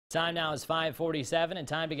Time now is 5:47 and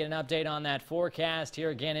time to get an update on that forecast. Here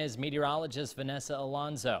again is meteorologist Vanessa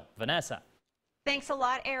Alonso. Vanessa. Thanks a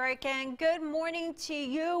lot, Eric, and good morning to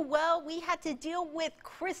you. Well, we had to deal with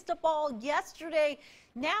Cristobal yesterday.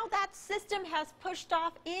 Now that system has pushed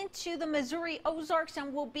off into the Missouri Ozarks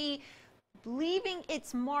and will be leaving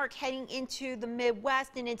its mark heading into the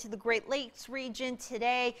Midwest and into the Great Lakes region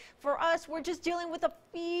today. For us, we're just dealing with a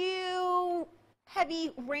few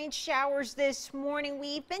heavy rain showers this morning.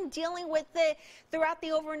 We've been dealing with it throughout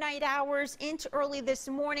the overnight hours into early this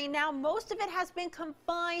morning. Now, most of it has been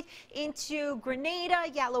confined into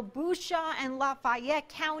Grenada, Yalobusha, and Lafayette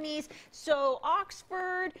counties. So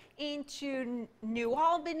Oxford into New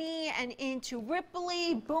Albany and into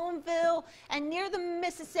Ripley, Boonville, and near the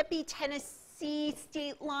Mississippi-Tennessee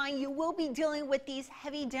state line, you will be dealing with these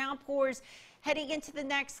heavy downpours heading into the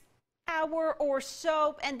next hour or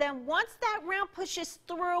so, and then once that round pushes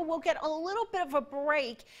through, we'll get a little bit of a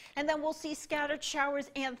break, and then we'll see scattered showers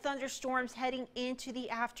and thunderstorms heading into the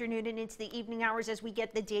afternoon and into the evening hours as we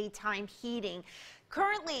get the daytime heating.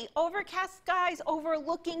 Currently, overcast skies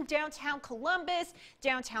overlooking downtown Columbus,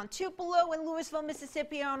 downtown Tupelo, and Louisville,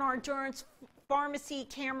 Mississippi on our Durance Pharmacy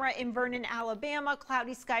camera in Vernon, Alabama.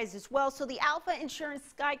 Cloudy skies as well. So the Alpha Insurance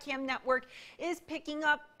Skycam network is picking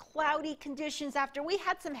up cloudy conditions after we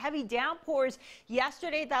had some heavy downpours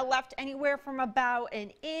yesterday that left anywhere from about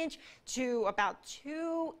an inch to about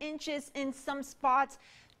 2 inches in some spots.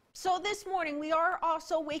 So this morning we are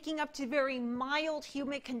also waking up to very mild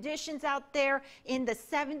humid conditions out there in the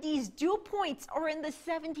 70s. Dew points are in the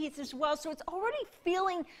 70s as well. So it's already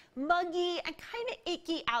feeling muggy and kind of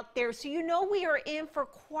icky out there. So you know we are in for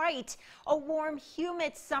quite a warm,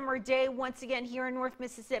 humid summer day once again here in North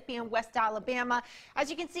Mississippi and West Alabama. As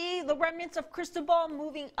you can see, the remnants of Cristobal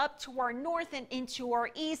moving up to our north and into our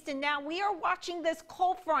east. And now we are watching this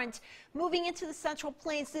cold front moving into the Central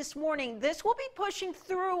Plains this morning. This will be pushing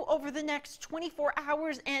through over the next 24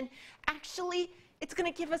 hours, and actually it's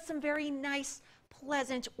going to give us some very nice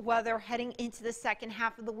pleasant weather heading into the second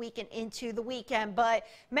half of the week and into the weekend. But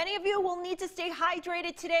many of you will need to stay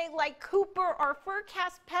hydrated today, like Cooper, our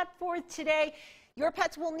forecast pet for today. Your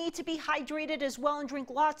pets will need to be hydrated as well and drink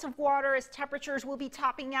lots of water, as temperatures will be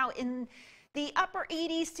topping out in the upper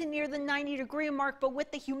 80s to near the 90-degree mark. But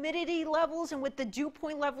with the humidity levels and with the dew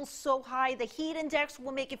point levels so high, the heat index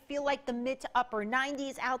will make it feel like the mid to upper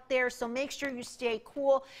 90s out there. So make sure you stay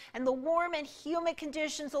cool. And the warm and humid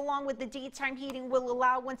conditions along with the daytime heating will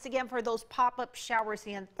allow once again for those pop-up showers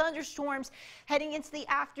and thunderstorms heading into the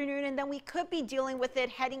afternoon. And then we could be dealing with it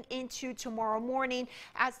heading into tomorrow morning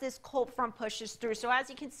as this cold front pushes through. So as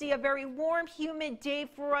you can see, a very warm, humid day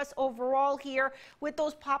for us overall here with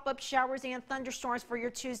those pop-up showers and thunderstorms for your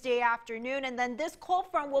Tuesday afternoon. And then this cold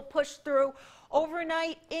front will push through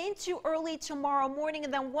overnight into early tomorrow morning.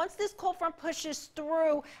 And then once this cold front pushes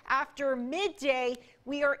through after midday,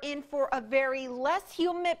 we are in for a very less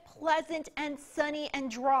humid, pleasant, and sunny and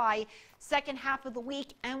dry second half of the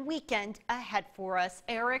week and weekend ahead for us.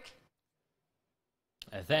 Eric?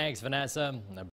 Thanks, Vanessa.